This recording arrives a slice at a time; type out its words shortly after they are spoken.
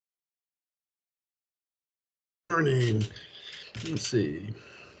Morning. Let's see.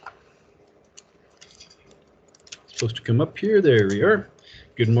 It's supposed to come up here. There we are.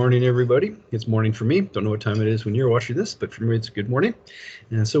 Good morning, everybody. It's morning for me. Don't know what time it is when you're watching this, but for me, it's good morning.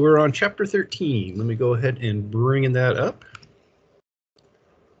 And so we're on chapter 13. Let me go ahead and bring that up.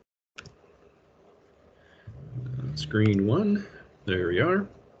 Screen 1. There we are.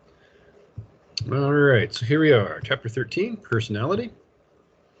 All right, so here we are. Chapter 13, personality.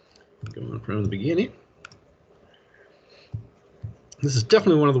 Going from the beginning. This is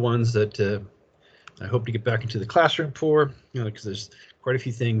definitely one of the ones that I hope to get back into the classroom for, because there's quite a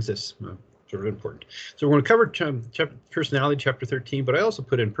few things that's sort of important. So we're going to cover personality, chapter 13, but I also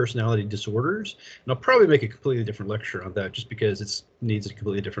put in personality disorders, and I'll probably make a completely different lecture on that just because it needs a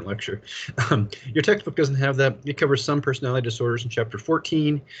completely different lecture. Your textbook doesn't have that. It covers some personality disorders in chapter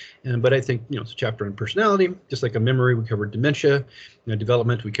 14, but I think it's a chapter on personality, just like a memory. We covered dementia,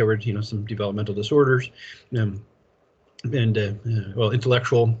 development. We covered some developmental disorders, well,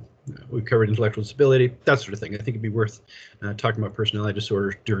 intellectual. We've covered intellectual disability, that sort of thing. I think it'd be worth talking about personality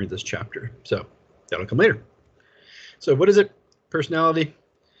disorders during this chapter. So that'll come later. So what is it? Personality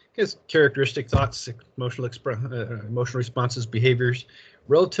is characteristic, thoughts, emotional responses, behaviors,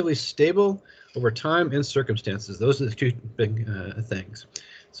 relatively stable over time and circumstances. Those are the two big things.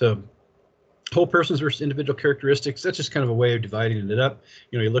 So whole persons versus individual characteristics, that's just kind of a way of dividing it up.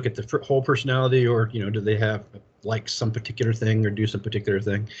 You look at the whole personality, or do they have like some particular thing or do some particular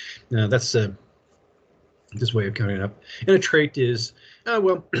thing. That's this way of counting it up. And a trait is,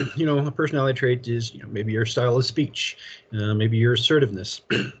 well, a personality trait is, maybe your style of speech, maybe your assertiveness,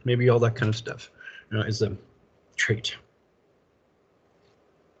 maybe all that kind of stuff is a trait.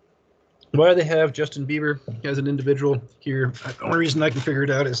 Why do they have Justin Bieber as an individual here? The only reason I can figure it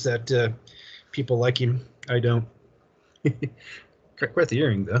out is that people like him. I don't. Quite the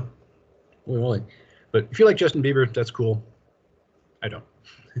earring, though. Really. But if you like Justin Bieber, that's cool. I don't.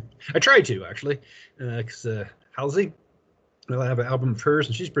 I tried to, actually, because Halsey, I have an album of hers,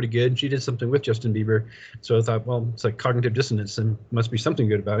 and she's pretty good. She did something with Justin Bieber. So I thought, well, it's like cognitive dissonance, and must be something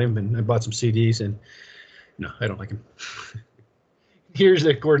good about him. And I bought some CDs, and no, I don't like him. Here's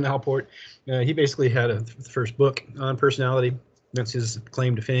Gordon Allport. He basically had the first book on personality. That's his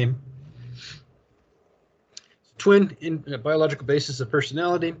claim to fame. Twin in biological basis of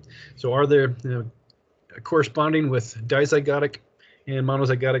personality. So are there corresponding with dizygotic and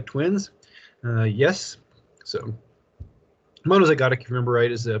monozygotic twins? Yes. So monozygotic, if you remember right,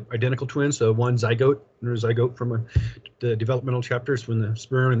 is an identical twin. So one zygote, another zygote from the developmental chapters when the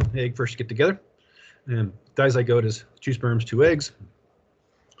sperm and the egg first get together. And dizygote is 2 sperms, 2 eggs.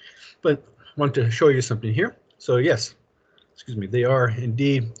 But I want to show you something here. So yes, they are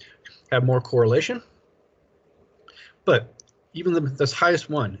indeed have more correlation. But even this highest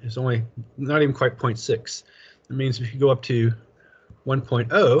one is only not even quite 0.6. That means if you go up to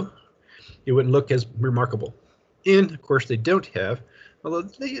 1.0, it wouldn't look as remarkable. And of course, they don't have, although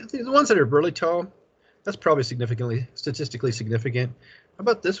the ones that are really tall, that's probably statistically significant. How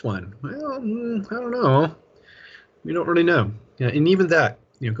about this one? Well, I don't know. We don't really know. Yeah, and even that,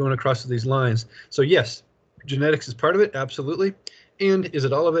 going across these lines. So yes, genetics is part of it, absolutely. And is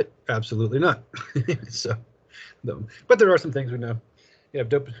it all of it? Absolutely not. So. No. But there are some things we know. You have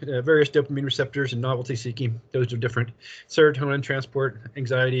various dopamine receptors and novelty seeking. Those are different. Serotonin transport,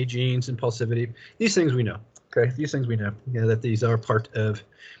 anxiety, genes, impulsivity. These things we know. Okay, these things we know. That these are part of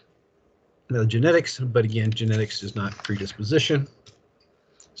genetics. But again, genetics is not predisposition.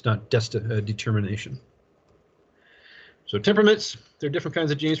 It's not determination. So temperaments. There are different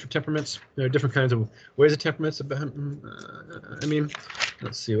kinds of genes for temperaments. There are different kinds of ways of temperaments.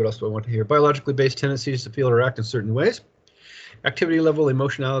 Let's see, what else do I want to hear? Biologically based tendencies to feel or act in certain ways. Activity level,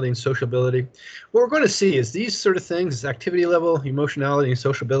 emotionality, and sociability. What we're going to see is these sort of things, activity level, emotionality, and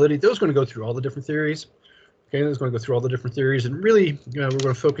sociability, those are going to go through all the different theories. Okay, those are going to go through all the different theories, and really, we're going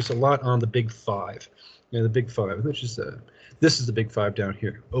to focus a lot on the big 5. The big 5, which is this is the big 5 down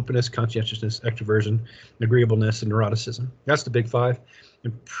here: openness, conscientiousness, extroversion, agreeableness, and neuroticism. That's the big 5,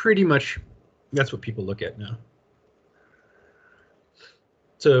 and pretty much that's what people look at now.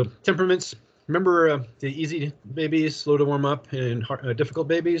 So temperaments. Remember the easy babies, slow to warm up, and difficult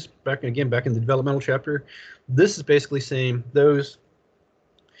babies. Back in the developmental chapter. This is basically saying those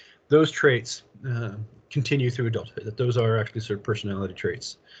traits continue through adulthood. That those are actually sort of personality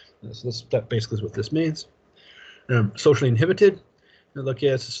traits. So that basically is what this means. Socially inhibited. Look,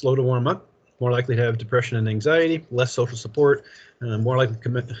 it's slow to warm up, more likely to have depression and anxiety, less social support, more likely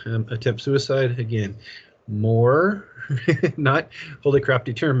to attempt suicide. Again, more, not holy crap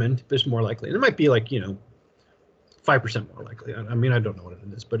determined, but it's more likely. And it might be like, 5% more likely. I mean, I don't know what it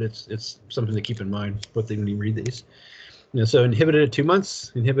is, but it's something to keep in mind when you read these. So inhibited at 2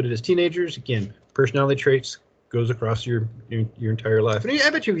 months, inhibited as teenagers. Again, personality traits goes across your entire life. And I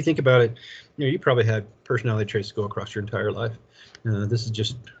bet you, if you think about it, you probably had personality traits go across your entire life. This is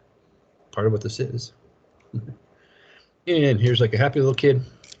just part of what this is. And here's like a happy little kid.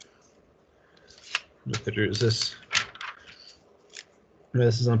 What picture is this?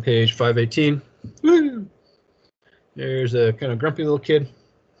 This is on page 518. Woo! There's a kind of grumpy little kid,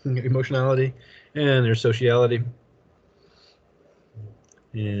 emotionality, and there's sociality.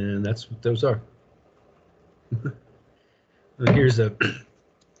 And that's what those are. And here's a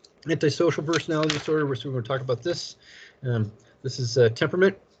antisocial personality disorder. We're going to talk about this. This is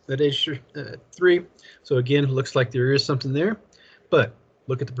temperament at age 3. So again, looks like there is something there, but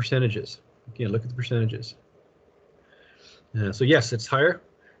look at the percentages. Again, look at the percentages. So yes, it's higher.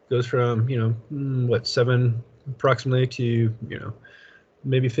 Goes from, what, 7 approximately to,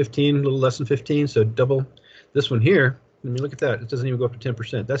 maybe 15, a little less than 15. So double. This one here, I mean, look at that. It doesn't even go up to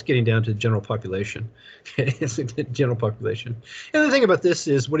 10%. That's getting down to general population. It's general population. And the thing about this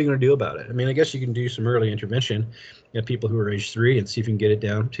is, what are you going to do about it? I mean, I guess you can do some early intervention at people who are age 3 and see if you can get it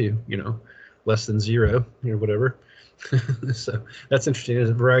down to, less than 0 or whatever. So that's interesting. There's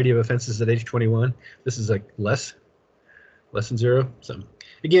a variety of offenses at age 21. This is like less than 0. So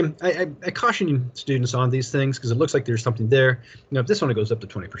again, I caution students on these things because it looks like there's something there. If this one goes up to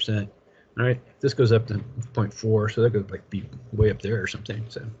 20%, all right, this goes up to 0.4, so that could like be way up there or something.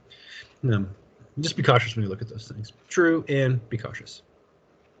 So just be cautious when you look at those things. True, and be cautious.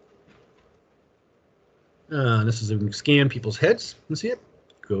 This is a scan people's heads and see it.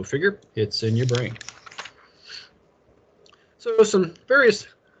 Go figure, it's in your brain. So some various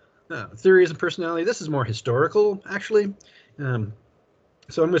theories of personality. This is more historical, actually.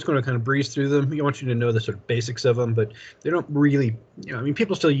 So I'm just going to kind of breeze through them. I want you to know the sort of basics of them, but they don't really, I mean,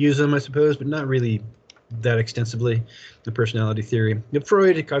 people still use them, I suppose, but not really that extensively. The personality theory.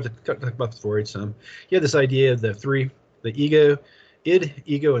 Freud, I talked about Freud some. He had this idea of the 3, the ego, id,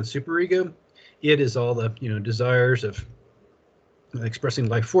 ego, and superego. Id is all the, desires of expressing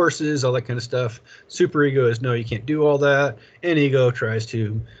life forces, all that kind of stuff. Superego is no, you can't do all that. And ego tries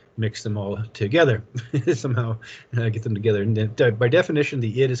to mix them all together, somehow get them together. And by definition,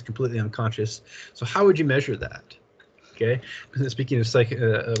 the id is completely unconscious. So how would you measure that? Okay, speaking of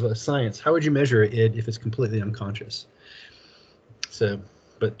science, how would you measure id if it's completely unconscious? So,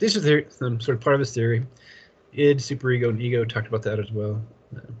 but these are sort of part of this theory. Id, superego, and ego, talked about that as well.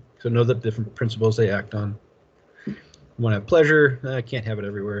 So know the different principles they act on. You want to have pleasure, can't have it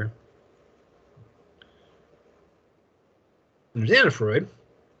everywhere. And there's Anna Freud,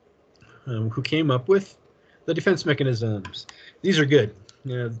 who came up with the defense mechanisms. These are good.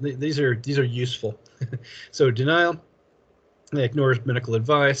 These are useful. So denial. Ignores medical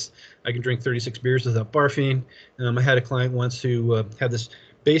advice. I can drink 36 beers without barfing. I had a client once who had this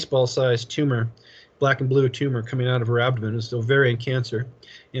baseball-sized tumor, black and blue tumor coming out of her abdomen. It was ovarian cancer.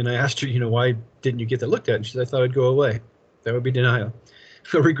 And I asked her, why didn't you get that looked at? And she said, I thought it'd go away. That would be denial.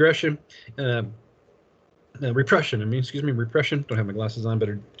 Regression. Repression. Repression. Don't have my glasses on.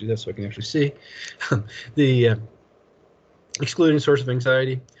 Better do that so I can actually see. The excluding source of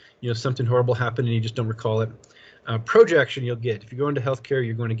anxiety. Something horrible happened and you just don't recall it. Projection you'll get. If you go into healthcare,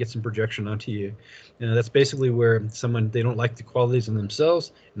 you're going to get some projection onto you. That's basically where they don't like the qualities in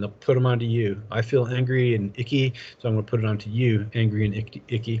themselves, and they'll put them onto you. I feel angry and icky, so I'm going to put it onto you, angry and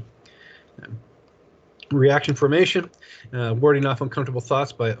icky. Reaction formation, warding off uncomfortable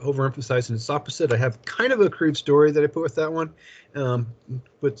thoughts by overemphasizing its opposite. I have kind of a crude story that I put with that one,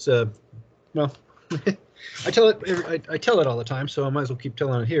 but well, I tell it all the time, so I might as well keep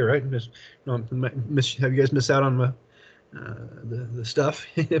telling it here, right? Have you guys missed out on the stuff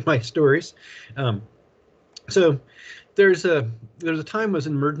in my stories? So there's a time I was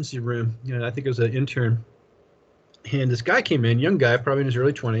in an emergency room. I think it was an intern. And this guy came in, young guy, probably in his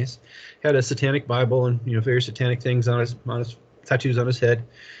early 20s, had a satanic Bible and various satanic things on his tattoos on his head.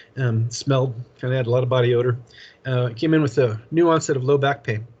 Smelled, kind of had a lot of body odor. Came in with a new onset of low back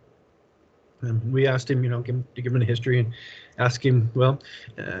pain. We asked him, give him a history and ask him, well,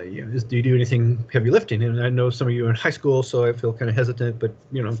 do you do anything heavy lifting? And I know some of you are in high school, so I feel kind of hesitant, but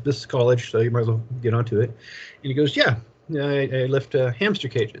this is college, so you might as well get onto it. And he goes, yeah, I lift hamster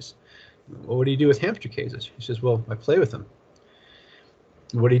cages. Well, what do you do with hamster cages? He says, well, I play with them.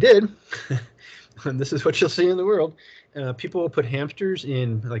 What he did, and this is what you'll see in the world, people will put hamsters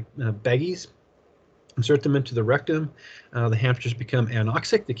in like baggies, insert them into the rectum. The hamsters become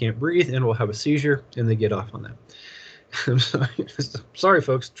anoxic, they can't breathe, and will have a seizure, and they get off on that. I'm sorry,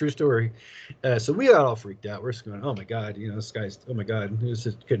 folks. True story. So we got all freaked out. We're just going, oh my God, this guy's, oh my God, he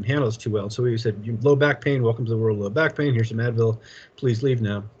just couldn't handle this too well. So we said, low back pain, welcome to the world of low back pain. Here's some Advil. Please leave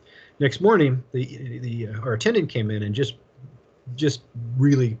now. Next morning, our attendant came in and just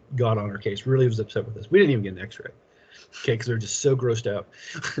really got on our case, really was upset with us. We didn't even get an x-ray. Okay, because they're just so grossed out,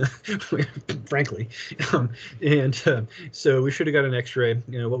 frankly. So we should have got an X-ray.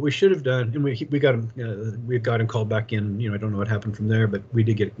 What we should have done, and we got him. We got him called back in. I don't know what happened from there, but we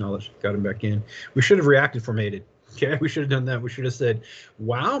did get acknowledged. Got him back in. We should have reacted formated. Okay, we should have done that. We should have said,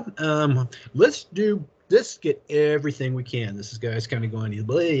 "Wow, let's get everything we can." This guy's kind of going,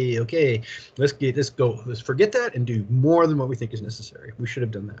 "Hey, okay, let's go. Let's forget that and do more than what we think is necessary." We should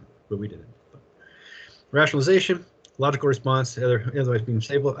have done that, but we didn't. Rationalization. Logical response, otherwise being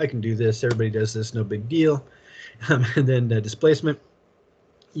stable. I can do this. Everybody does this. No big deal. And then displacement.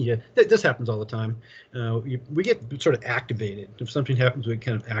 Yeah, this happens all the time. We get sort of activated. If something happens, we get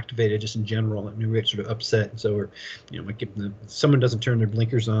kind of activated just in general. I mean, we get sort of upset. So we're, someone doesn't turn their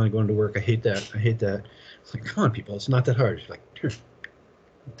blinkers on going to work. I hate that. I hate that. It's like, come on, people. It's not that hard. It's like,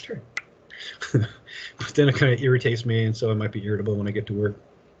 sure. But then it kind of irritates me, and so I might be irritable when I get to work.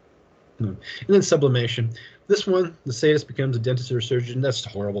 And then sublimation. This one, the sadist becomes a dentist or a surgeon. That's a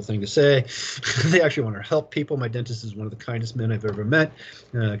horrible thing to say. They actually want to help people. My dentist is one of the kindest men I've ever met.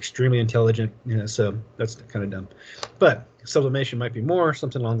 Extremely intelligent. So that's kind of dumb. But sublimation might be more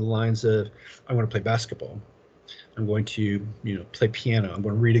something along the lines of, I want to play basketball. I'm going to, play piano. I'm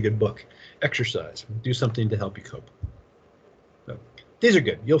going to read a good book. Exercise. Do something to help you cope. So these are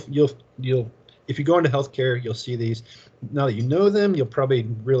good. You'll if you go into healthcare, you'll see these. Now that you know them, you'll probably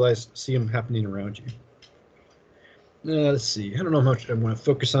see them happening around you. Let's see. I don't know how much I want to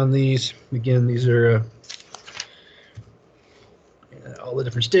focus on these. Again, these are all the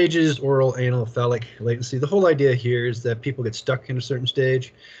different stages: oral, anal, phallic, latency. The whole idea here is that people get stuck in a certain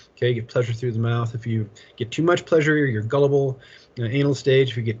stage. Okay, you get pleasure through the mouth. If you get too much pleasure, you're gullible. Anal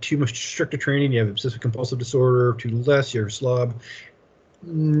stage, if you get too much restrictive training, you have obsessive compulsive disorder. Too less, you're a slob.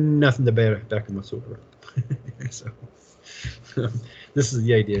 Nothing to back them whatsoever. So this is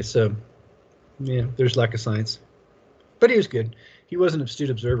the idea. So yeah, there's lack of science, but he was good. He was an astute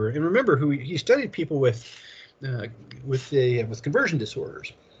observer, and remember, he studied people with conversion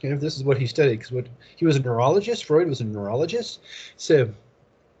disorders. This is what he studied, because he was a neurologist. Freud was a neurologist. So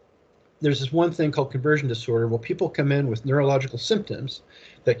there's this one thing called conversion disorder. Well, people come in with neurological symptoms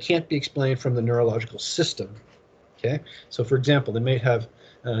that can't be explained from the neurological system. Okay, so for example, they may have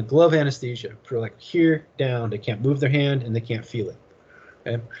glove anesthesia for like here down. They can't move their hand and they can't feel it.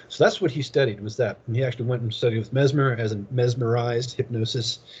 Okay, so that's what he studied, was that. And he actually went and studied with Mesmer as a mesmerized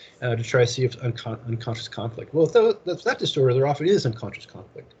hypnosis to try to see if unconscious conflict. Well, if that's that disorder, there often is unconscious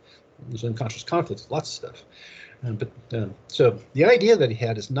conflict. There's unconscious conflict with lots of stuff. So the idea that he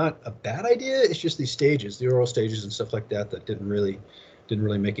had is not a bad idea. It's just these stages, the oral stages and stuff like that, that didn't really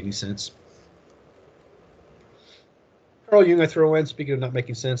make any sense. Carl Jung I throw in, speaking of not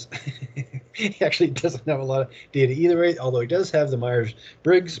making sense. He actually doesn't have a lot of data either way, although he does have the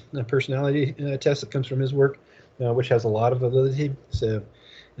Myers-Briggs personality test that comes from his work, which has a lot of validity. So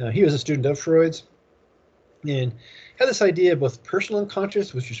he was a student of Freud's and had this idea of both personal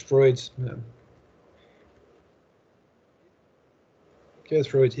unconscious, which is Freud's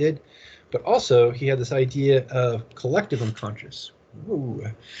Freud's id, but also he had this idea of collective unconscious.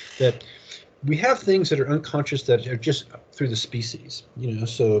 That we have things that are unconscious that are just through the species,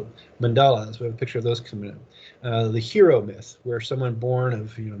 so mandalas, we have a picture of those coming in. The hero myth, where someone born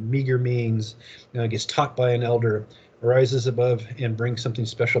of meager means gets taught by an elder, rises above and brings something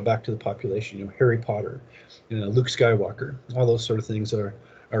special back to the population. Harry Potter, Luke Skywalker, all those sort of things are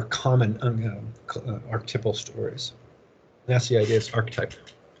common archetypal stories. That's the idea, it's archetype.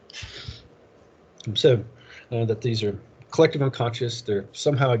 So that these are collective unconscious, they're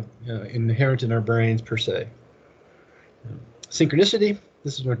somehow inherent in our brains per se. Synchronicity,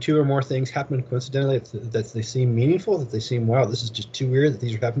 this is when two or more things happen coincidentally that they seem meaningful, that they seem, wow, this is just too weird that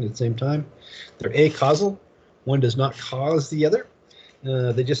these are happening at the same time. They're acausal, one does not cause the other,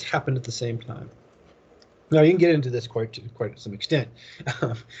 they just happen at the same time. Now you can get into this quite to some extent.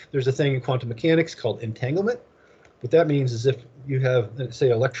 There's a thing in quantum mechanics called entanglement. What that means is if you have, say,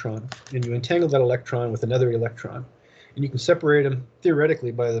 an electron, and you entangle that electron with another electron, and you can separate them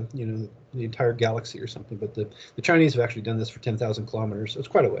theoretically by the entire galaxy or something, but the Chinese have actually done this for 10,000 kilometers, so it's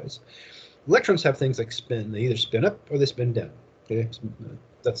quite a ways. Electrons have things like spin. They either spin up or they spin down. Okay, so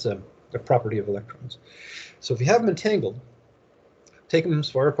that's a property of electrons. So if you have them entangled, take them as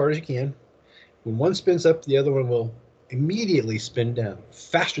far apart as you can. When one spins up, the other one will immediately spin down,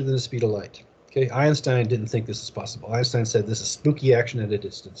 faster than the speed of light. Okay, Einstein didn't think this is possible. Einstein said this is spooky action at a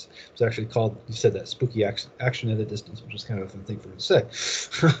distance. It's actually called, he said that, spooky action at a distance, which is kind of a fun thing for him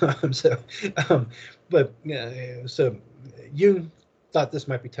to say. So Jung thought this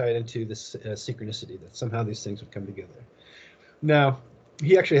might be tied into this synchronicity, that somehow these things would come together. Now,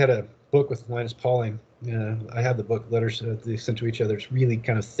 he actually had a book with Linus Pauling. I have the book, Letters They Sent to Each Other. It's really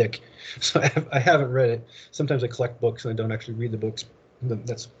kind of thick, so I haven't read it. Sometimes I collect books and I don't actually read the books.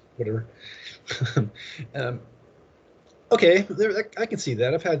 That's whatever. Okay, I can see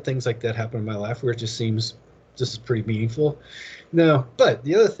that. I've had things like that happen in my life where it just seems this is pretty meaningful. Now, but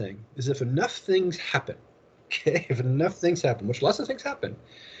the other thing is, if enough things happen, okay, if enough things happen, which lots of things happen,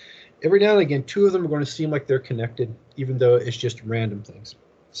 every now and again, two of them are going to seem like they're connected, even though it's just random things.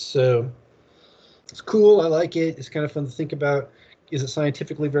 So it's cool. I like it. It's kind of fun to think about. Is it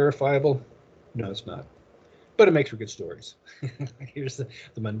scientifically verifiable? No, it's not. But it makes for good stories. Here's the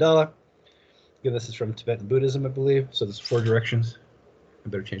mandala. Again, this is from Tibetan Buddhism, I believe. So there's 4 directions. I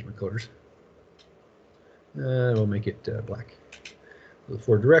better change my colors. We'll make it black. The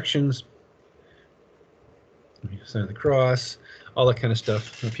 4 directions. Sign of the cross. All that kind of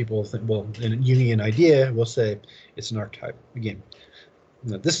stuff. And people think, well, in a Jungian idea, we'll say it's an archetype. Again,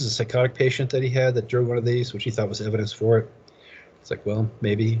 now, this is a psychotic patient that he had that drew one of these, which he thought was evidence for it. It's like, well,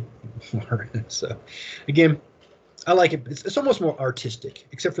 maybe. So, again, I like it. It's almost more artistic,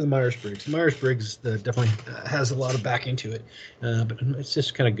 except for the Myers-Briggs. Myers-Briggs definitely has a lot of backing to it, but it's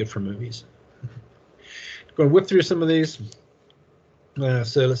just kind of good for movies. Going to whip through some of these.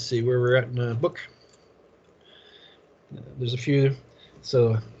 So let's see where we're at in the book. There's a few.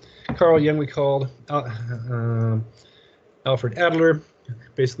 So Carl Jung we called. Alfred Adler.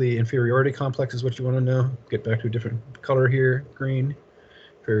 Basically, inferiority complex is what you want to know. Get back to a different color here, green.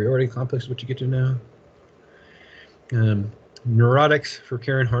 Inferiority complex is what you get to know. Neurotics for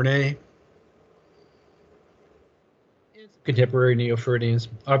Karen Horney. Contemporary Neo-Freudians.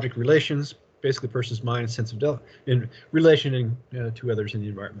 Object relations, basically person's mind and sense of in relation to others in the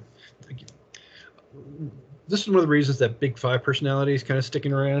environment. This is one of the reasons that Big Five personality is kind of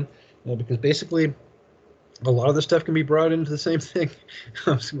sticking around, because basically a lot of the stuff can be brought into the same thing,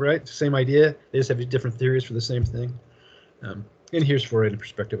 right? Same idea. They just have different theories for the same thing. And here's Freudian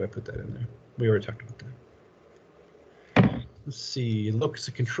perspective. I put that in there. We already talked about that. Let's see. Locus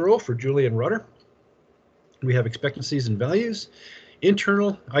of control for Julian Rotter. We have expectancies and values.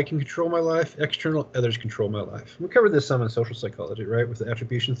 Internal, I can control my life. External, others control my life. We covered this some in social psychology, right, with the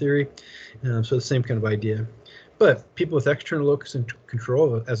attribution theory. So the same kind of idea. But people with external locus and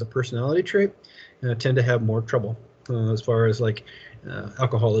control as a personality trait tend to have more trouble as far as like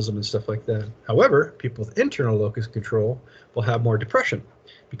alcoholism and stuff like that. However, people with internal locus control will have more depression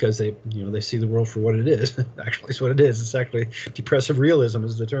because they see the world for what it is. Actually, it's what it is. It's actually depressive realism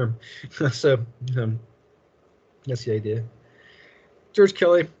is the term. So that's the idea. George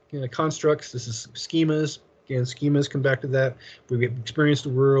Kelly, constructs. This is schemas. Again, schemas come back to that. We experience the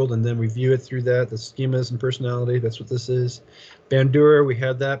world and then we view it through that. The schemas and personality. That's what this is. Bandura, we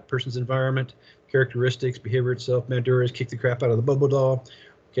had that. Person's environment, characteristics, behavior itself. Bandura is kick the crap out of the bubble doll.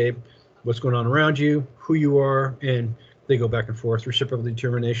 Okay, what's going on around you, who you are, and they go back and forth. Reciprocal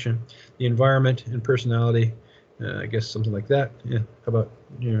determination, the environment and personality. I guess something like that. Yeah. How about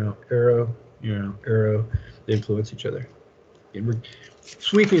arrow? Arrow. They influence each other. And we're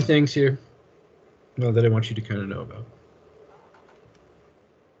sweeping things here that I want you to kind of know about.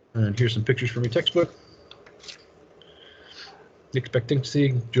 And here's some pictures from your textbook.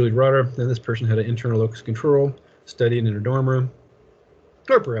 Expectancy, Julie Rotter. Then this person had an internal locus control, studying in her dorm room,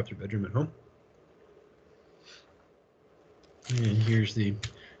 or perhaps her bedroom at home. And here's the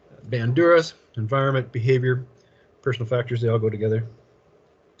Banduras, environment, behavior, personal factors. They all go together.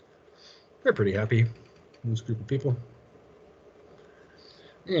 They're pretty happy, this group of people.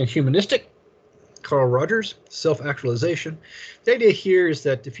 And humanistic, Carl Rogers, self-actualization. The idea here is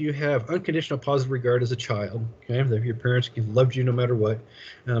that if you have unconditional positive regard as a child, okay, that your parents loved you no matter what,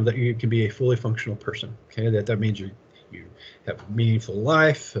 that you can be a fully functional person. Okay, that means you have a meaningful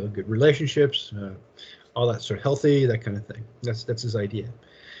life, good relationships, all that sort of healthy, that kind of thing. That's his idea.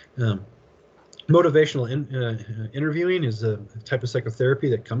 Motivational interviewing is a type of psychotherapy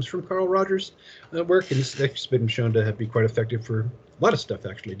that comes from Carl Rogers' work, and it's been shown to be quite effective for a lot of stuff,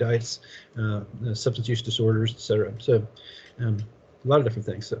 actually, diets, substance use disorders, etc. So a lot of different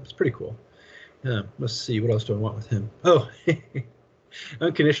things. So it's pretty cool. Let's see, what else do I want with him? Oh,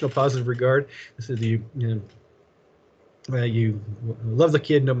 unconditional positive regard. This is the You love the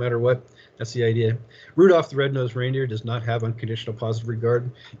kid no matter what. That's the idea. Rudolph the Red-Nosed Reindeer does not have unconditional positive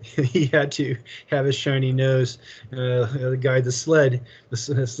regard. He had to have his shiny nose guide the sled, the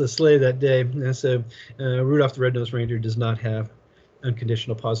sleigh that day. And so Rudolph the Red-Nosed Reindeer does not have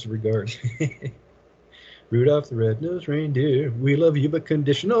unconditional positive regard. Rudolph the Red-Nosed Reindeer, we love you but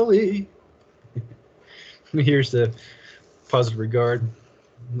conditionally. Here's the positive regard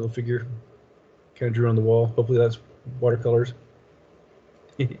little figure kind of drew on the wall. Hopefully that's watercolors.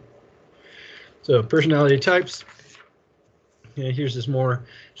 So personality types. Yeah, here's this more.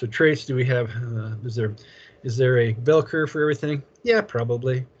 So traits, do we have, is there a bell curve for everything? Yeah,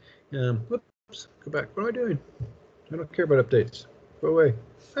 probably. Whoops, go back. What am I doing? I don't care about updates. Go away.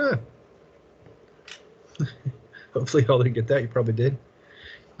 Ah. Hopefully y'all didn't get that. You probably did.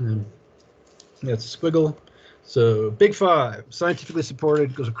 That's a squiggle. So big five, scientifically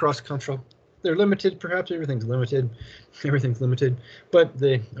supported, goes across control. They're limited, perhaps everything's limited. Everything's limited, but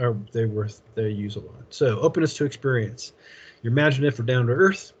they use a lot. So openness to experience. You're imaginative or down to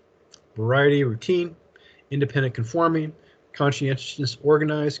earth, variety, routine, independent conforming, conscientiousness,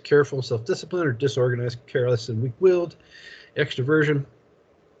 organized, careful, self-disciplined, or disorganized, careless, and weak-willed, extroversion,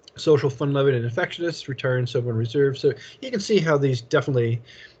 social, fun-loving, and infectious, retiring, sober, and reserved. So you can see how these definitely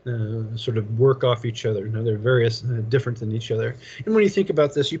sort of work off each other. You know, they're various, different than each other. And when you think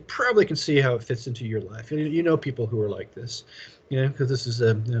about this, you probably can see how it fits into your life. You know people who are like this, you know, because this is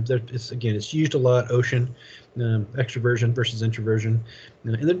it's used a lot. Ocean, extroversion versus introversion,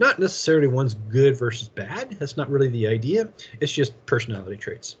 and they're not necessarily one's good versus bad. That's not really the idea. It's just personality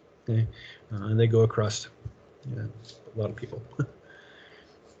traits, okay? And they go across a lot of people.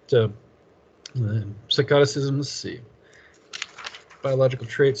 So, psychoticism, let's see. Biological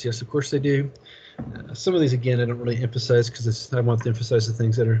traits, yes, of course they do. Some of these, again, I don't really emphasize because I want to emphasize the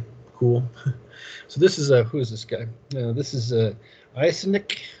things that are cool. So this is, who is this guy? This is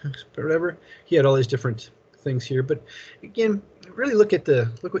Isaac, whatever. He had all these different things here, but again, really look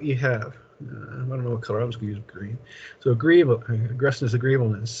what you have. I don't know what color, I'm just going to use green. So agreeable, aggressiveness,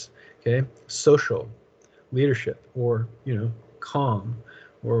 agreeableness, okay? Social, leadership, or, calm,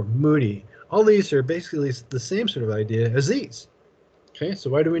 or moody. All these are basically the same sort of idea as these. Okay, so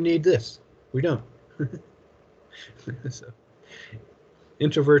why do we need this? We don't. So,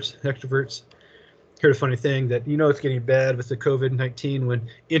 introverts, extroverts. Heard a funny thing that it's getting bad with the COVID-19 when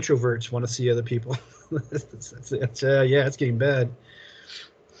introverts want to see other people. Yeah, it's getting bad.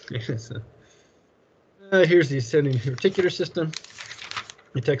 So, here's the ascending reticular system.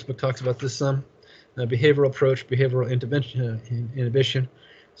 The textbook talks about this some. Behavioral approach, behavioral intervention, inhibition.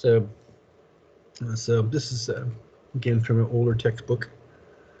 So this is again from an older textbook.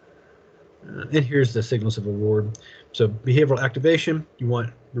 And here's the signals of reward. So behavioral activation, you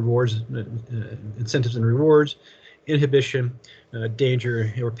want rewards, incentives and rewards. Inhibition,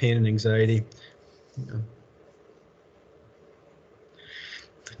 danger or pain and anxiety.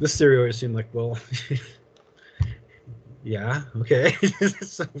 This theory always seemed like, well, yeah, okay.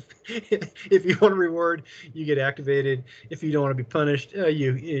 So if you want a reward, you get activated. If you don't want to be punished,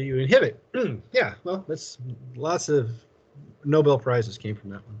 you inhibit. Yeah, well, that's lots of Nobel Prizes came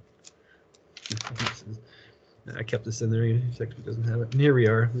from that one. I kept this in there. Your textbook doesn't have it. And here we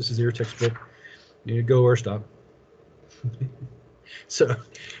are. This is your textbook. You need to go or stop. So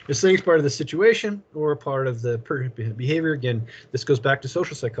this thing's part of the situation or part of the behavior. Again, this goes back to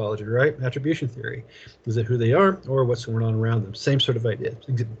social psychology, right? Attribution theory. Is it who they are or what's going on around them? Same sort of idea.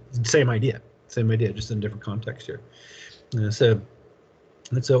 Same idea, just in a different context here. So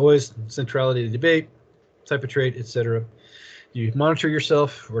it's always centrality to debate, type of trait, etc. You monitor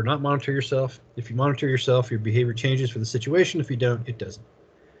yourself or not monitor yourself. If you monitor yourself, your behavior changes for the situation. If you don't, it doesn't.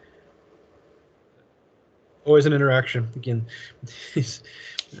 Always an interaction. Again,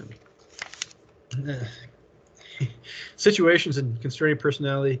 situations and constraining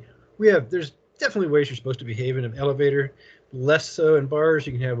personality. There's definitely ways you're supposed to behave in an elevator. Less so in bars.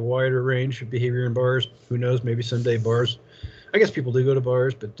 You can have a wider range of behavior in bars. Who knows? Maybe someday bars. I guess people do go to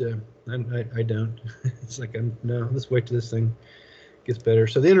bars, but I don't. It's like, no, let's wait till this thing gets better.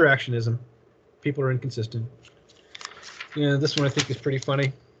 So the interactionism. People are inconsistent. Yeah, this one I think is pretty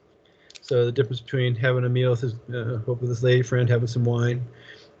funny. So the difference between having a meal with his lady friend, having some wine,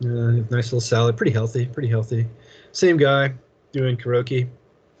 nice little salad, pretty healthy. Same guy doing karaoke.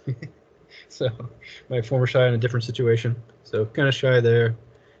 So my former shy in a different situation. So kind of shy there,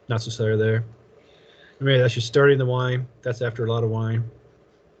 not so shy there. I mean, that's just starting the wine. That's after a lot of wine.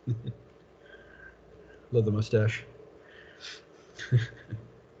 Love the mustache.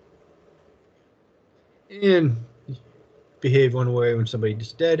 And behave one way when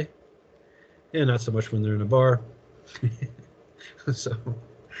somebody's dead. And not so much when they're in a bar. So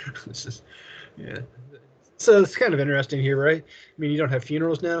this is, yeah. So it's kind of interesting here, right? I mean, you don't have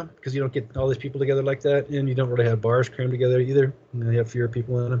funerals now because you don't get all these people together like that, and you don't really have bars crammed together either. You have fewer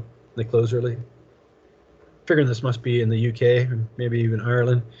people in them. They close early. Figuring this must be in the UK or maybe even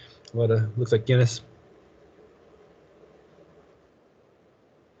Ireland. A lot of looks like Guinness.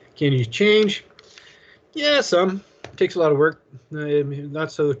 Can you change? Yeah, some. It takes a lot of work.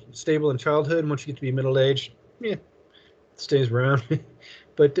 Not so stable in childhood. Once you get to be middle aged, yeah, it stays around.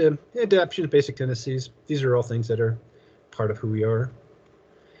 But adaptation, basic tendencies, these are all things that are part of who we are.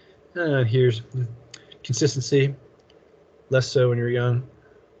 Here's consistency, less so when you're young,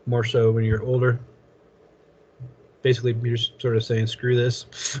 more so when you're older. Basically, you're just sort of saying, screw this.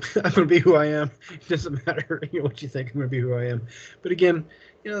 I'm going to be who I am. It doesn't matter what you think. I'm going to be who I am. But again,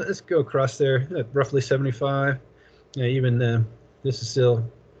 let's go across there, roughly 75. Even this is still,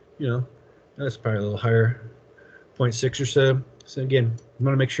 that's probably a little higher, 0.6 or so. So again, you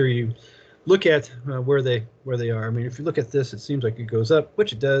want to make sure you look at where they are. I mean, if you look at this, it seems like it goes up,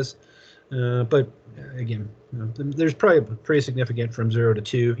 which it does. But again, there's probably pretty significant from 0 to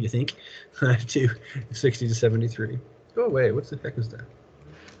 2, you think, to 60 to 73. Go away. What the heck is that?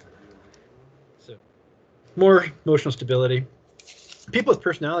 So more emotional stability. People with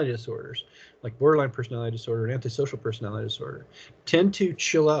personality disorders, like borderline personality disorder and antisocial personality disorder, tend to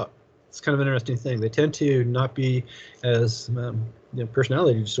chill out. It's kind of an interesting thing. They tend to not be as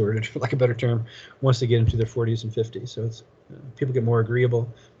personality disordered, for lack of a better term, once they get into their 40s and 50s. So it's people get more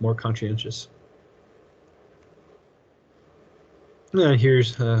agreeable, more conscientious.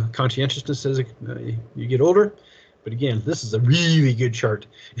 Here's conscientiousness as you get older. But again, this is a really good chart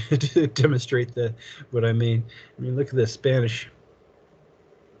to demonstrate what I mean. I mean, look at this Spanish.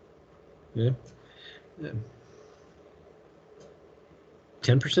 Yeah.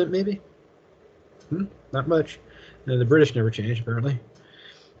 10% maybe? Not much. The British never changed, apparently.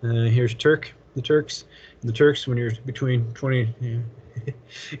 Here's the Turks. The Turks, when you're between 22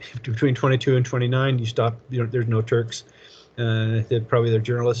 and 29, you stop. There's no Turks. They're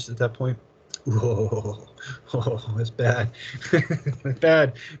journalists at that point. Whoa, that's bad.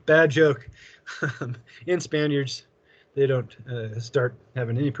 bad joke. In Spaniards, they don't start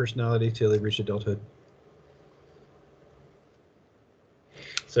having any personality till they reach adulthood.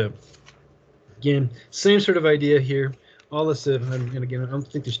 So again, same sort of idea here. All this, and again, I don't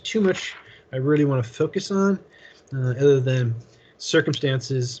think there's too much I really want to focus on, other than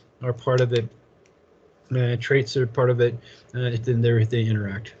circumstances are part of it, traits are part of it, then they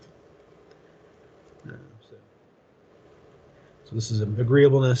interact. So this is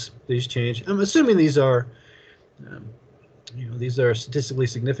agreeableness. These change. I'm assuming these are, these are statistically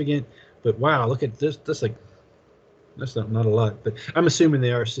significant. But wow, look at this. That's not a lot, but I'm assuming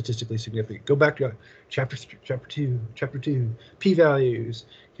they are statistically significant. Go back to chapter two, p-values,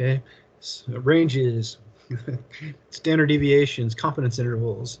 okay, ranges, standard deviations, confidence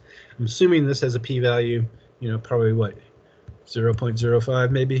intervals. I'm assuming this has a p-value, probably what,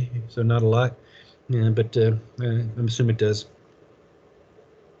 0.05 maybe, so not a lot. Yeah, but I'm assuming it does.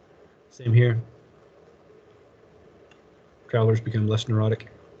 Same here. Travelers become less neurotic.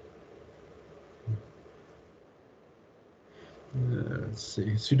 Let's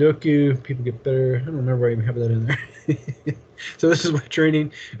see, Sudoku, people get better. I don't remember why I even have that in there. So this is my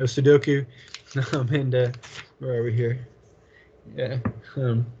training of Sudoku. And where are we here? Yeah,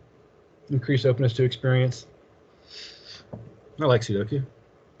 increase openness to experience. I like Sudoku,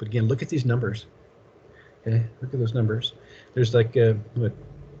 but again, look at these numbers. Okay, look at those numbers. There's like what,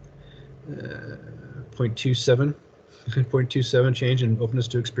 0.27, 0.27 change in openness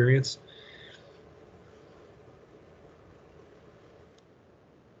to experience.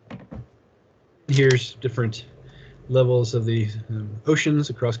 Here's different levels of the oceans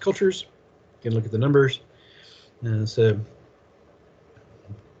across cultures. You can look at the numbers. So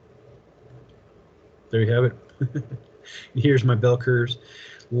there you have it. Here's my bell curves.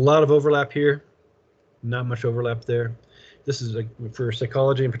 A lot of overlap here, not much overlap there. This is for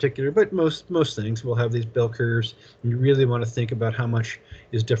psychology in particular, but most things will have these bell curves. And you really want to think about how much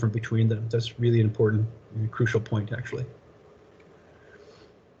is different between them. That's really an important and crucial point, actually.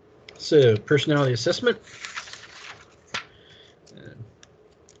 So personality assessment.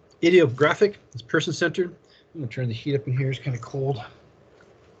 Idiographic is person-centered. I'm going to turn the heat up in here. It's kind of cold.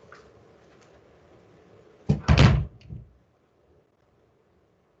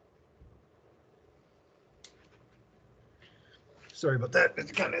 Sorry about that.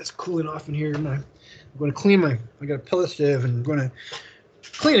 It kind of is cooling off in here. I'm going to clean I got a pellet stove and I'm going to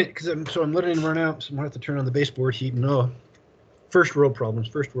clean it because I'm letting it run out. So I'm going to have to turn on the baseboard heat and first world problems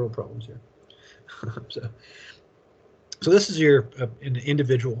here. So So this is your an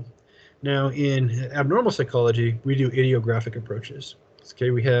individual. Now in abnormal psychology, we do idiographic approaches. Okay,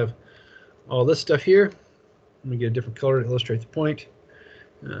 we have all this stuff here. Let me get a different color to illustrate the point.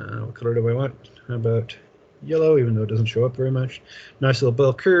 What color do I want? How about yellow, even though it doesn't show up very much? Nice little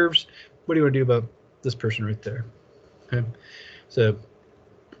bell curves. What do you want to do about this person right there? Okay, so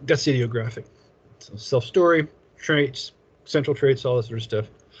that's idiographic. So self-story, traits, central traits, all this sort of stuff.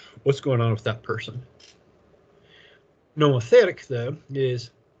 What's going on with that person? Nomothetic, though,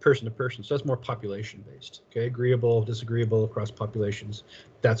 is person to person, so that's more population based. Okay, agreeable, disagreeable across populations,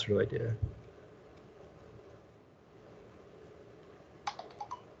 that sort of idea.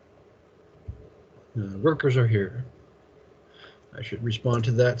 Workers are here. I should respond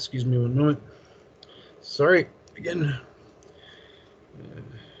to that. Excuse me one moment. Sorry again.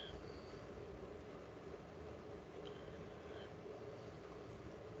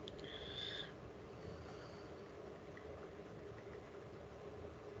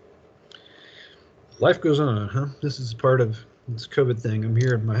 Life goes on, huh? This is part of this COVID thing. I'm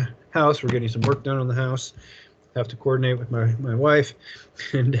here at my house. We're getting some work done on the house. Have to coordinate with my wife,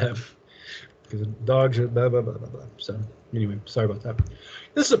 and because the dogs are blah, blah, blah, blah, blah. So anyway, sorry about that.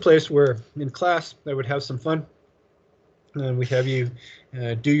 This is a place where in class I would have some fun. We have you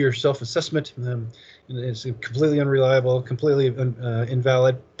do your self-assessment. It's completely unreliable, completely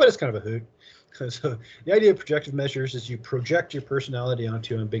invalid, but it's kind of a hoot. So the idea of projective measures is you project your personality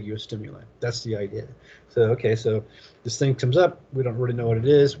onto ambiguous stimuli. That's the idea. So okay, so this thing comes up, we don't really know what it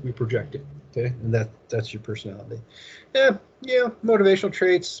is, we project it. Okay, and that's your personality. Yeah, motivational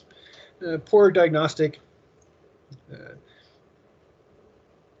traits, poor diagnostic.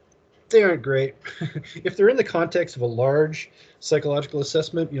 They aren't great. If they're in the context of a large psychological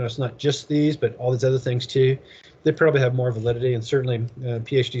assessment, it's not just these, but all these other things too, they probably have more validity, and certainly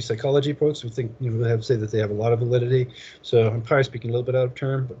PhD psychology folks would think, they have to say that they have a lot of validity. So I'm probably speaking a little bit out of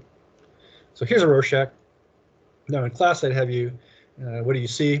turn, but so here's a Rorschach. Now in class, I'd have you, what do you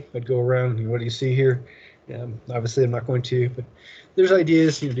see? I'd go around, what do you see here? Obviously, I'm not going to, but there's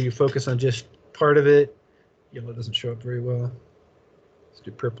ideas. Do you focus on just part of it? Yellow doesn't show up very well. Let's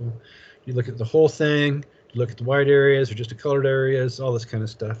do purple. You look at the whole thing. You look at the white areas or just the colored areas, all this kind of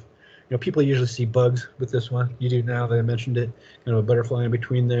stuff. People usually see bugs with this one. You do now that I mentioned it. Kind of a butterfly in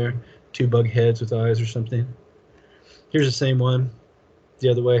between there, 2 bug heads with eyes or something. Here's the same one, the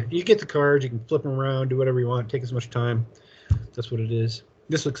other way. You get the cards, you can flip them around, do whatever you want, take as much time. That's what it is.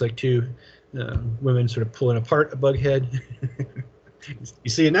 This looks like 2 women sort of pulling apart a bug head. You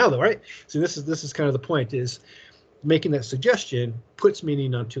see it now, though, right? See, this is kind of the point, is making that suggestion puts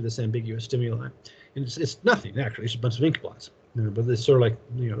meaning onto this ambiguous stimuli. And it's nothing, actually. It's a bunch of ink blots. But it's sort of like,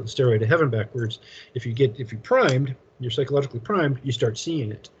 the stairway to heaven backwards. If you're primed, you're psychologically primed, you start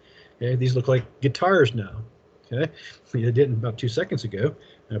seeing it. Okay? These look like guitars now. Okay, they didn't about 2 seconds ago,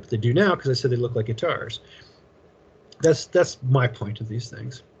 but they do now because I said they look like guitars. That's my point of these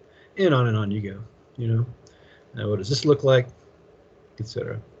things, and on you go. Now what does this look like,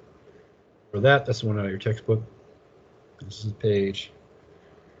 etc. For that's the one out of your textbook. This is page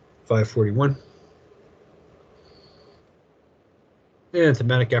 541. And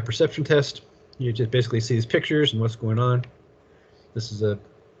thematic apperception test. You just basically see these pictures and what's going on. This is a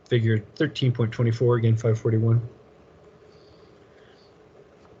figure 13.24, again 541.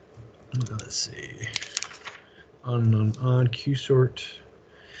 Let's see. On Q sort.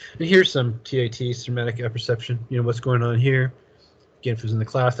 And here's some TAT, thematic apperception. What's going on here. Again, if it was in the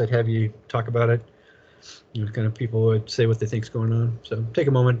class, I'd have you talk about it. Kind of people would say what they think's going on. So take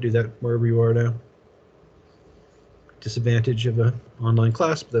a moment to do that wherever you are now. Disadvantage of an online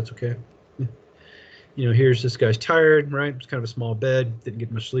class, but that's okay. Here's this guy's tired, right? It's kind of a small bed, didn't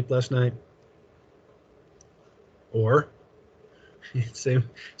get much sleep last night. Or same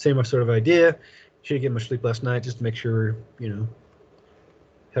sort of idea. She didn't get much sleep last night, just to make sure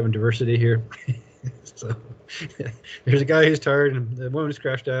having diversity here. So there's a guy who's tired and the woman who's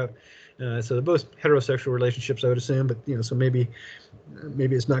crashed out. So they're both heterosexual relationships, I would assume, but so maybe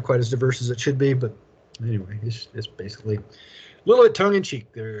it's not quite as diverse as it should be, but anyway, it's basically a little bit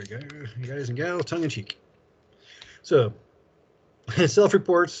tongue-in-cheek there, guys and gals, tongue-in-cheek. So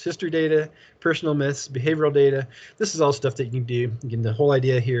self-reports, history data, personal myths, behavioral data. This is all stuff that you can do. Again, the whole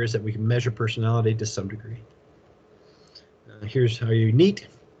idea here is that we can measure personality to some degree. Here's how you neat,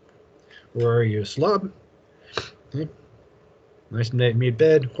 or are you a slob? Okay. Nice made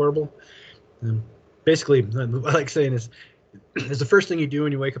bed, horrible. Basically, what I like saying is the first thing you do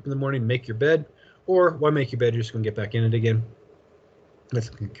when you wake up in the morning, make your bed. Or why make your bed? You're just going to get back in it again. That's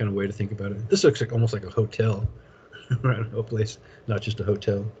the kind of way to think about it. This looks like almost like a hotel, right? A place, not just a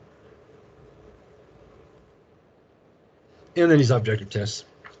hotel. And then these objective tests.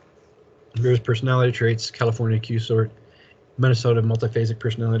 Various personality traits, California Q-sort, Minnesota multiphasic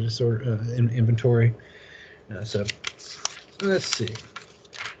personality disorder inventory. So let's see.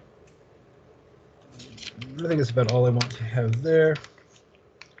 I think that's about all I want to have there.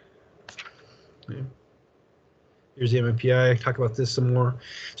 Yeah. Here's the MMPI. Talk about this some more.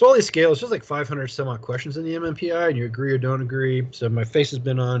 So all these scales, just like 500 some odd questions in the MMPI, and you agree or don't agree. So my face has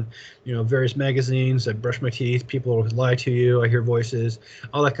been on, various magazines. I brush my teeth. People lie to you. I hear voices.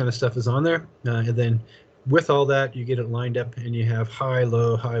 All that kind of stuff is on there. And then with all that, you get it lined up, and you have high,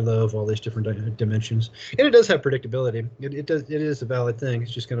 low, of all these different dimensions. And it does have predictability. It does. It is a valid thing.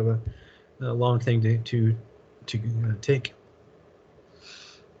 It's just kind of a long thing to take.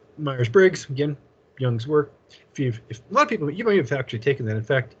 Myers-Briggs, again, Young's work. If a lot of people, you might have actually taken that. In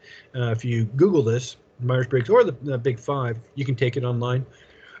fact, if you Google this, Myers-Briggs or the Big Five, you can take it online.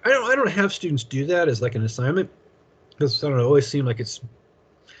 I don't have students do that as like an assignment, because I don't know, it always seem like it's,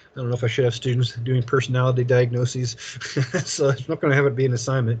 I don't know if I should have students doing personality diagnoses. So I'm not going to have it be an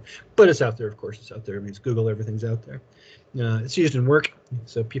assignment, but it's out there. Of course, it's out there. I mean, it's Google, everything's out there. It's used in work,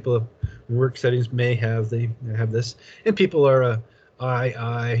 so people in work settings may have this, and people are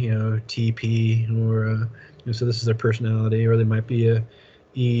TP, or so this is their personality, or they might be a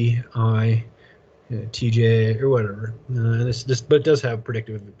EI, TJ, or whatever. And but it does have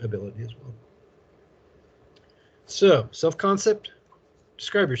predictive ability as well. So self-concept,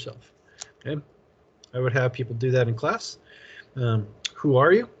 describe yourself. Okay, I would have people do that in class. Who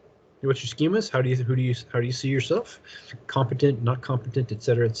are you? What's your schemas? How do you see yourself? Competent, not competent,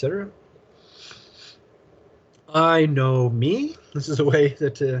 etc., etc. I know me. This is a way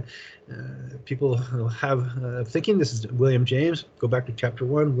that people have thinking. This is William James. Go back to chapter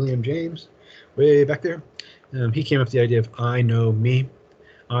 1, William James, way back there. He came up with the idea of I know me.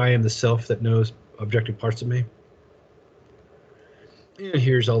 I am the self that knows objective parts of me. And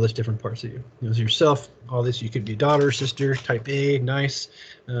here's all this different parts of you. Yourself, all this. You could be daughter, sister, type A, nice,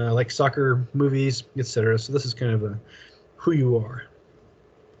 like soccer, movies, etc. So this is kind of who you are.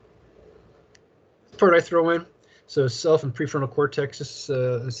 This part I throw in. So self and prefrontal cortex,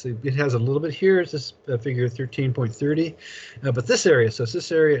 let's see, it has a little bit here. It's this figure 13.30. But this area, so it's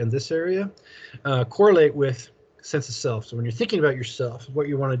this area and this area, correlate with sense of self. So when you're thinking about yourself, what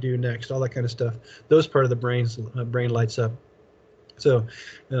you want to do next, all that kind of stuff, those part of the brain lights up. So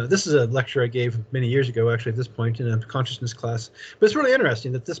this is a lecture I gave many years ago, actually, at this point in a consciousness class. But it's really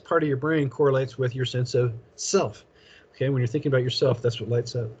interesting that this part of your brain correlates with your sense of self. Okay, when you're thinking about yourself, that's what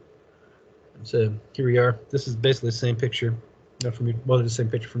lights up. So here we are. This is basically the same picture, the same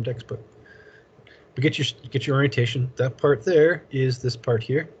picture from textbook. But get your orientation. That part there is this part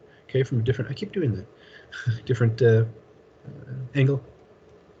here. Okay, from a different. I keep doing that. Different angle.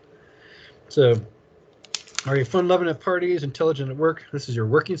 So, are you fun-loving at parties, intelligent at work? This is your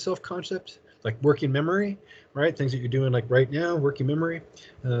working self-concept, like working memory, right? Things that you're doing like right now, working memory.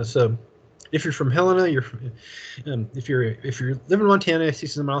 So. If you're from Helena, if you live in Montana, if you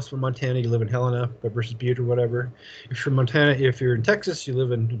see someone else from Montana, you live in Helena, but versus Butte or whatever. If you're from Montana, if you're in Texas, you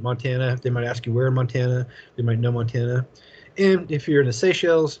live in Montana. They might ask you where in Montana. They might know Montana. And if you're in the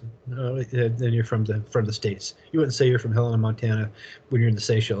Seychelles, then you're from the States. You wouldn't say you're from Helena, Montana, when you're in the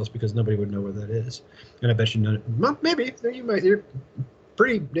Seychelles, because nobody would know where that is. And I bet you know. Well, maybe you might. You're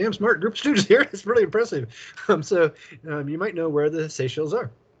pretty damn smart group of students here. It's really impressive. So you might know where the Seychelles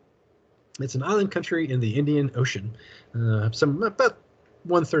are. It's an island country in the Indian Ocean, about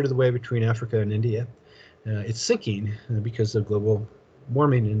 1/3 of the way between Africa and India. It's sinking because of global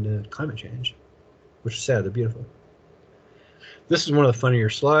warming and climate change, which is sad. They're beautiful. This is one of the funnier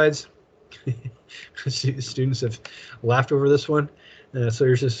slides. Students have laughed over this one. So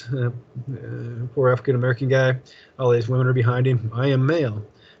here's this poor African-American guy. All these women are behind him. I am male.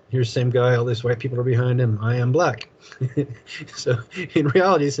 Here's the same guy, all these white people are behind him. I am black. So in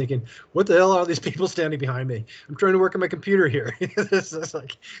reality, he's thinking, what the hell are these people standing behind me? I'm trying to work on my computer here. It's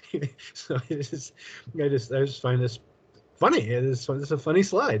like, so I just find this funny. It's a funny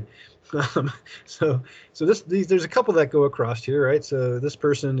slide. So there's a couple that go across here, right? So this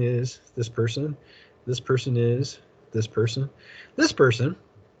person is this person. This person is this person. This person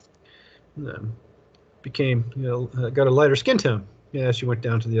became, got a lighter skin tone. Yeah, she went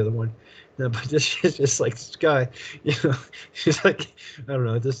down to the other one. But this is just like this guy, she's like, I don't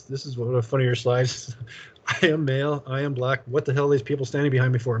know, this is one of the funnier slides. I am male, I am black. What the hell are these people standing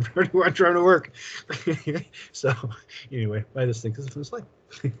behind me for? I'm trying to work. So anyway, I just think this is a fun slide.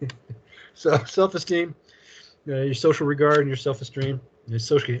 So self-esteem, your social regard and your self-esteem, your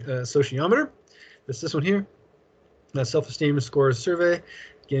sociometer. That's this one here. Self-esteem score survey.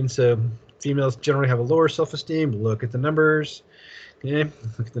 Again, so females generally have a lower self-esteem. Look at the numbers. Okay,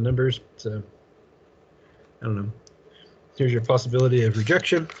 look at the numbers. So, I don't know. Here's your possibility of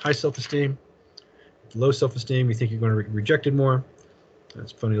rejection. High self-esteem. Low self-esteem, you think you're going to be rejected more.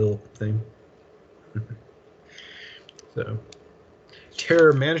 That's a funny little thing. So,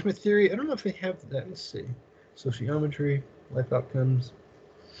 terror management theory. I don't know if they have that. Let's see. Sociometry, life outcomes.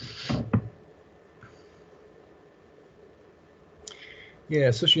 Yeah,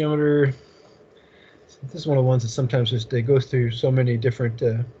 sociometer. This is one of the ones that sometimes just they go through so many different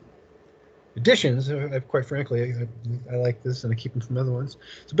editions. Quite frankly, I like this and I keep them from other ones.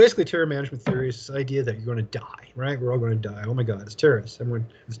 So basically, terror management theory is this idea that you're going to die, right? We're all going to die. Oh my God, it's terrorists. Everyone,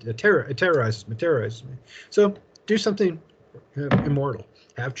 it terrorizes me. So do something immortal.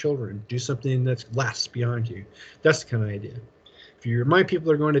 Have children. Do something that lasts beyond you. That's the kind of idea. If you remind people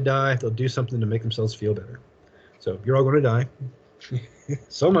they're going to die, they'll do something to make themselves feel better. So you're all going to die.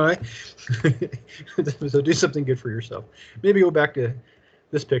 So am I. So do something good for yourself. Maybe go back to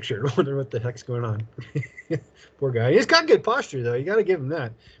this picture. I wonder what the heck's going on. Poor guy. He's got good posture, though. You got to give him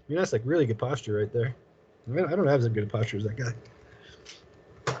that. I mean, that's like really good posture right there. I don't have as good posture as that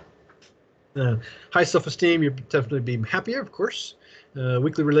guy. High self-esteem, you'll definitely be happier, of course.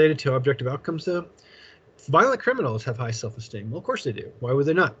 Weakly related to objective outcomes, though. Violent criminals have high self-esteem. Well, of course they do. Why would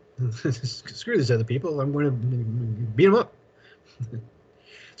they not? Screw these other people. I'm going to beat them up.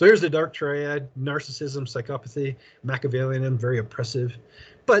 So here's the dark triad: narcissism, psychopathy, Machiavellianism, very oppressive,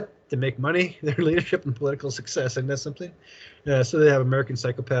 but to make money, their leadership and political success, and that's something. So they have American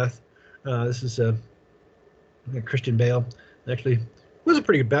Psychopath. This is Christian Bale. Actually, was a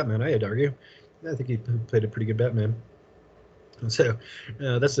pretty good Batman, I'd argue. I think he played a pretty good Batman. So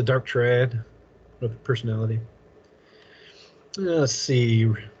that's the dark triad of personality. Let's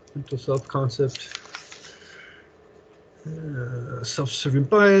see, mental self-concept. Self-serving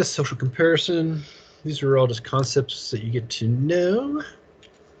bias, social comparison. These are all just concepts that you get to know.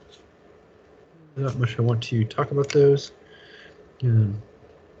 Not much I want to talk about those.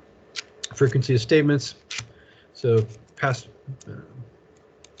 Frequency of statements. So past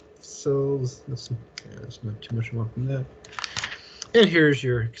cells. That's not too much more from that. And here's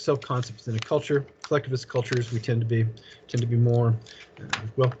your self-concepts in a culture. Collectivist cultures, we tend to be more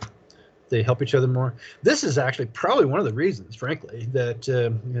well. They help each other more. This is actually probably one of the reasons, frankly, that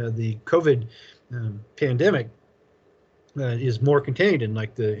the COVID pandemic is more contained in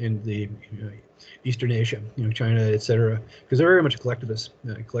the Eastern Asia, China, etc., because they're very much a collectivist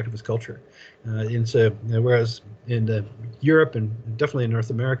culture. And so, whereas in Europe and definitely in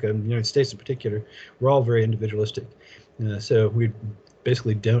North America and the United States in particular, we're all very individualistic. So we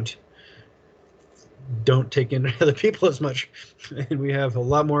basically don't take in other people as much, and we have a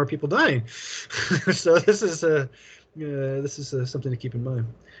lot more people dying. So this is something to keep in mind.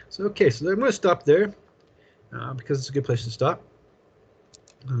 So okay, so I'm going to stop there because it's a good place to stop.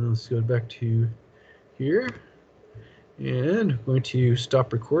 Let's go back to here, and I'm going to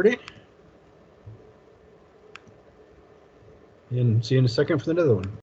stop recording, and see you in a second for another one.